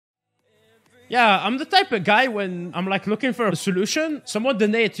Yeah, I'm the type of guy when I'm like looking for a solution, someone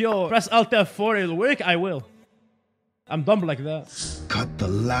donate, yo, press Alt F4, it'll work, I will. I'm dumb like that. Cut the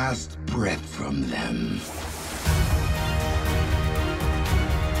last breath from them.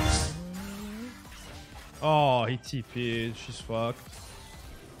 Oh, he TP'd, she's fucked.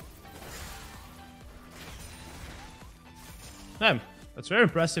 Damn, that's very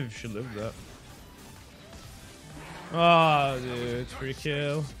impressive if she lived that. Oh, dude, free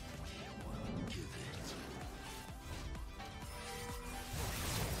kill.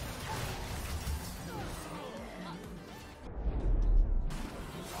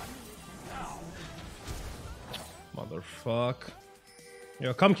 Motherfuck.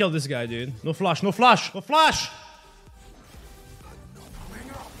 Yo, come kill this guy, dude. No flash, no flash, no flash!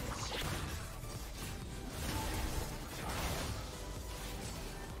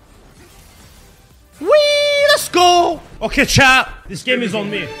 Whee! Let's go! Okay, chat. This game is on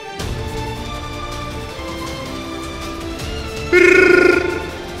me.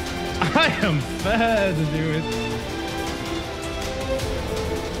 I am fed, dude.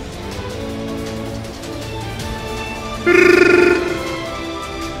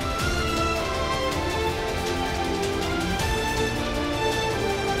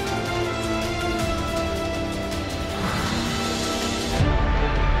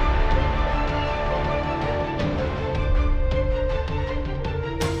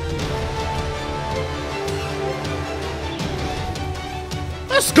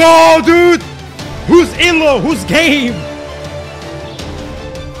 Let's go, dude! Who's Illo? Who's game?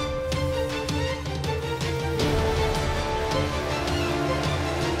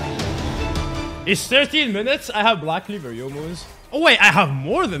 It's 13 minutes. I have Black Cleaver Yomos. Oh wait, I have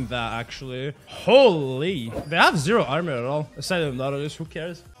more than that actually. Holy. They have zero armor at all. Aside from Nautilus, who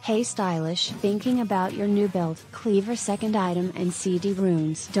cares? Hey Stylish, thinking about your new build, Cleaver second item and CD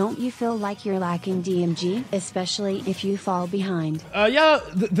runes. Don't you feel like you're lacking DMG? Especially if you fall behind. Yeah,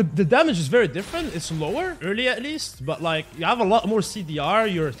 the damage is very different. It's lower, early at least, but like you have a lot more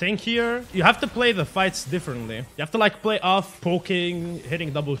CDR, you're tankier. You have to play the fights differently. You have to like play off, poking,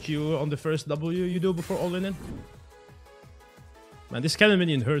 hitting double Q on the first W you do before all in. Man, this cannon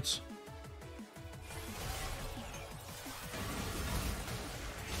minion hurts.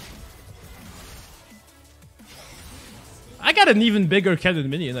 I got an even bigger cannon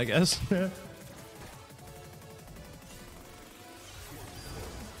minion, I guess.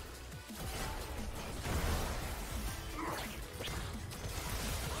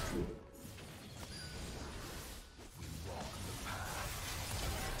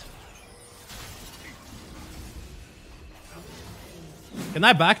 Can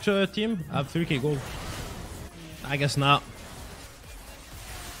I back to a team? I have 3k gold. I guess not.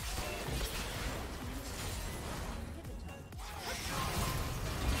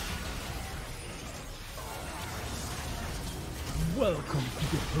 Welcome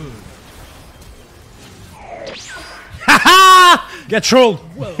to the hood. Haha! Get trolled.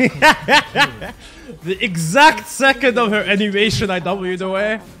 The exact second of her animation I W'd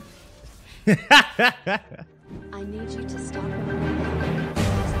away. I need you to stop.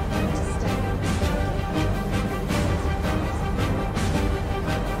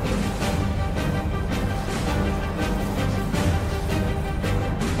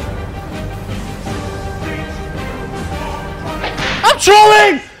 I'm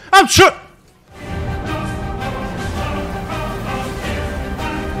trolling! I'm tro-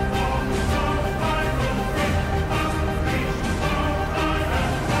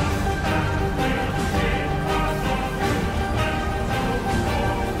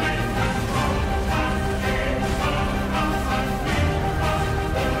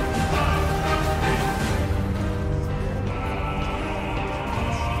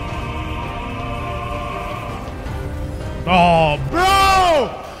 Oh, bro!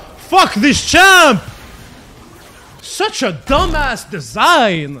 Fuck this champ! Such a dumbass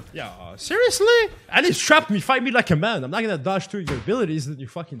design! Yeah, seriously? And he's trapped me, fight me like a man. I'm not gonna dodge through your abilities, then you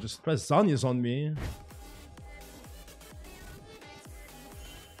fucking just press Zanyas on me.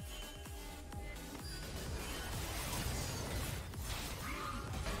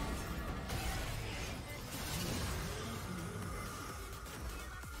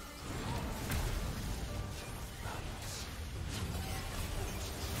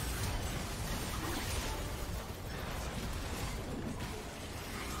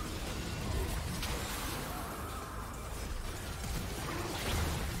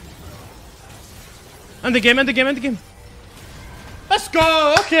 End the game, end the game, end the game. Let's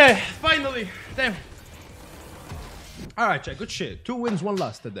go! Okay, finally. Damn. All right, chat. Good shit. 2 wins, 1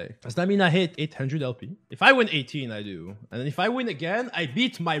 loss today. Does that mean I hit 800 LP? If I win 18, I do. And then if I win again, I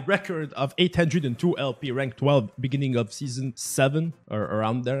beat my record of 802 LP, rank 12, beginning of season 7 or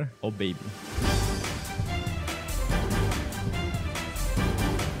around there. Oh, baby.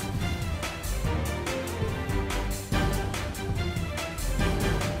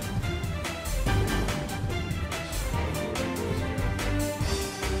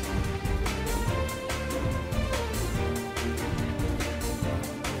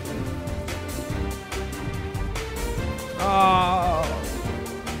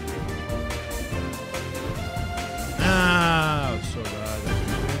 So bad.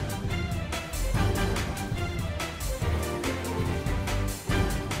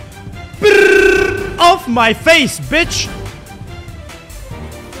 Off my face, bitch!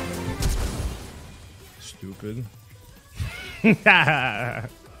 Stupid.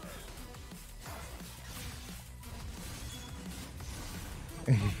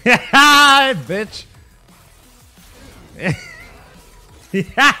 Bitch.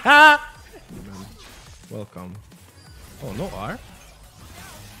 Welcome. Oh, no R?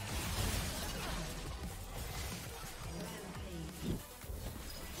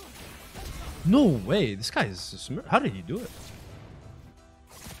 No way. This guy is a smurf. How did he do it?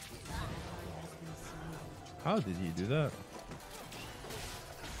 How did he do that?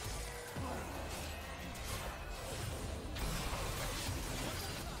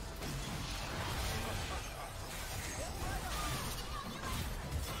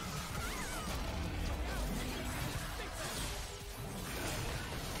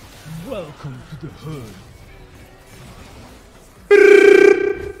 Welcome to the hood.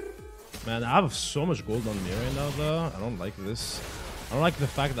 Man, I have so much gold on me right now, though. I don't like this. I don't like the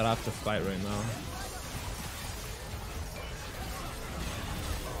fact that I have to fight right now.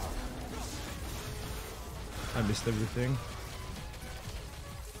 I missed everything.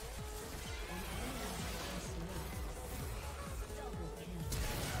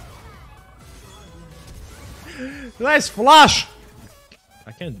 Nice flash!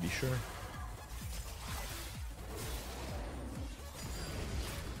 I can't be sure.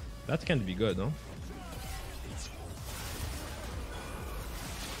 That can't be good, no?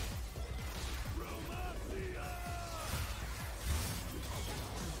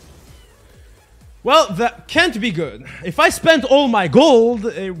 Well, that can't be good. If I spent all my gold,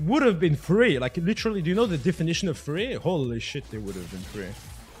 it would have been free. Like, literally, do you know the definition of free? Holy shit, it would have been free.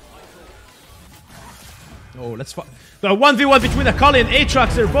 Oh, let's fight. The 1v1 between Akali and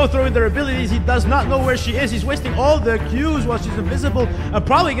Aatrox. They're both throwing their abilities. He does not know where she is. He's wasting all the Qs while she's invisible. And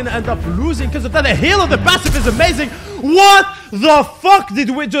probably going to end up losing because of that. The heal of the passive is amazing. What the fuck did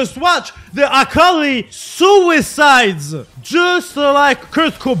we just watch? The Akali suicides. Just like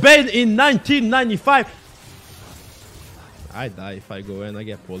Kurt Cobain in 1995. I die if I go in. I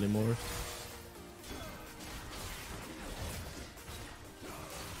get polymorphed.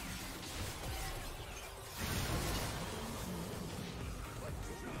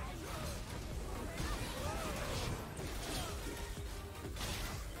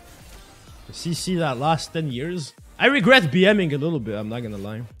 CC that last 10 years. I regret BMing a little bit, I'm not gonna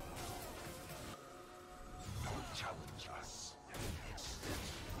lie.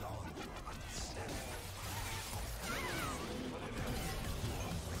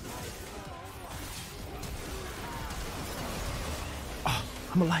 Oh,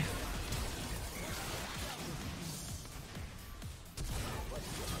 I'm alive.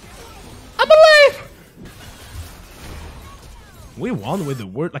 I'm alive! We won with the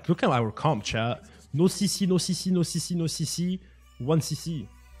word. Like, look at our comp, chat. No CC, no CC, no CC, no CC. 1 CC.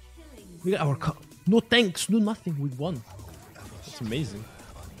 We got our comp. No tanks, no nothing. We won. That's amazing.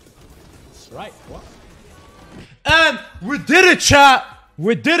 Right, what? And we did it, chat!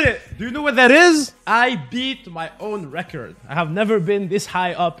 We did it! Do you know what that is? I beat my own record. I have never been this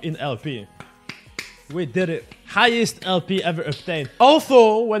high up in LP. We did it. Highest LP ever obtained.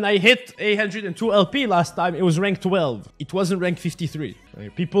 Also, when I hit 802 LP last time, it was rank 12. It wasn't rank 53.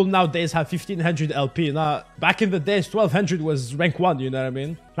 People nowadays have 1500 LP. Now, back in the days, 1200 was rank 1, you know what I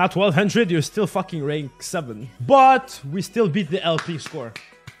mean? Now 1200, you're still fucking rank 7. But we still beat the LP score.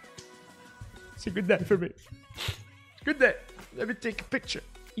 It's a good day for me. Good day. Let me take a picture.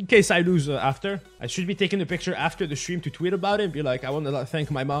 In case I lose after, I should be taking a picture after the stream to tweet about it and be like, I want to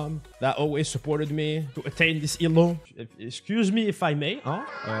thank my mom that always supported me to attain this elo. Excuse me if I may.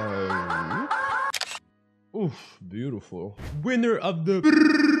 Huh? Oof, beautiful. Winner of the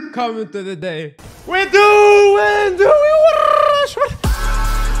comment of the day. We do it!